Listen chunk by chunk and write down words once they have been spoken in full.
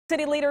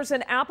City leaders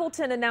in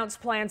Appleton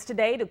announced plans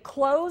today to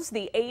close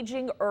the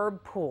aging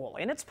herb pool.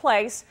 In its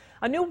place,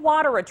 a new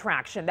water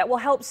attraction that will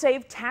help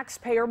save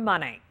taxpayer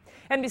money.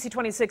 NBC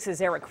 26's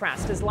Eric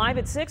Crest is live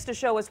at 6 to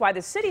show us why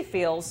the city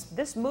feels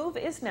this move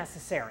is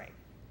necessary.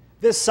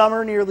 This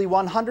summer, nearly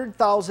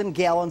 100,000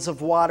 gallons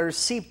of water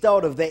seeped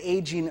out of the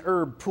aging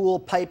herb pool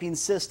piping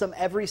system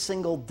every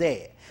single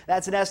day.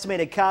 That's an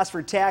estimated cost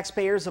for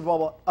taxpayers of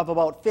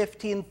about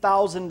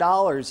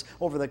 $15,000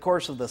 over the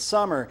course of the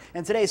summer.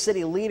 And today,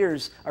 city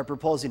leaders are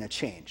proposing a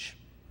change.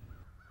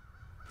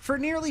 For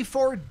nearly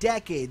 4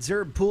 decades,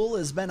 herb pool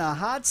has been a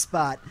hot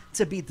spot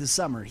to beat the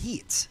summer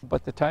heat.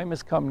 But the time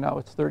has come now.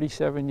 It's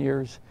 37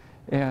 years,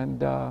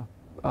 and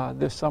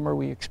this summer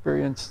we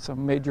experienced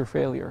some major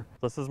failure.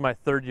 This is my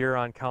 3rd year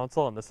on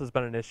council, and this has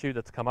been an issue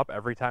that's come up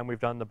every time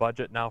we've done the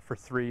budget now for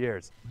 3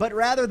 years. But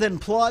rather than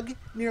plug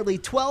nearly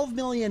 $12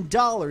 million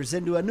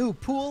into a new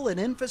pool and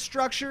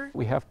infrastructure,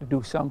 We have to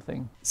do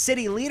something.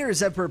 city leaders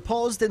have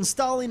proposed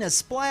installing a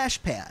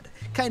splash pad,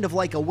 kind of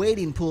like a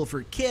wading pool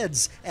for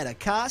kids, at a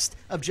cost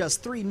of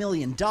just $3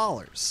 million.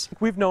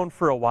 We've known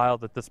for a while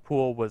that this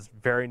pool was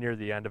very near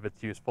the end of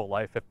its useful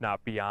life, if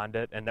not beyond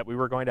it, and that we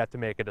were going to have to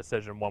make a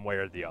decision one way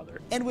or the other.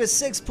 And with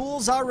 6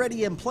 pools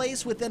already in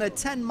place within a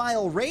 10-mile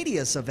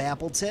radius of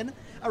Appleton,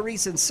 a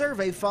recent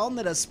survey found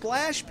that a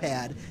splash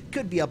pad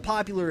could be a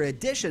popular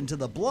addition to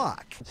the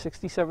block.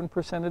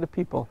 67% of the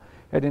people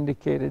had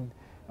indicated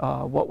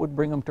what would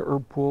bring them to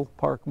Herb Pool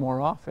Park more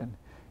often,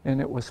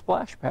 and it was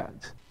splash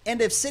pads. And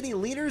if city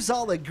leaders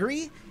all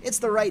agree, it's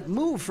the right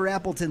move for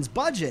Appleton's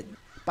budget.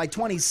 By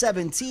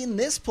 2017,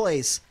 this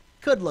place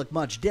could look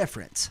much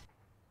different.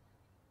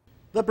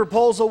 The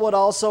proposal would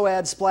also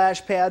add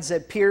splash pads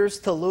at Pierce,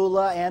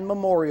 Tallulah, and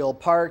Memorial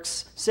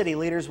Parks. City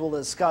leaders will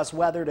discuss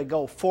whether to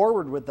go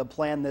forward with the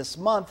plan this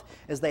month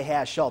as they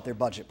hash out their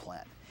budget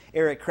plan.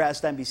 Eric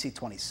Crest, NBC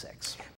 26.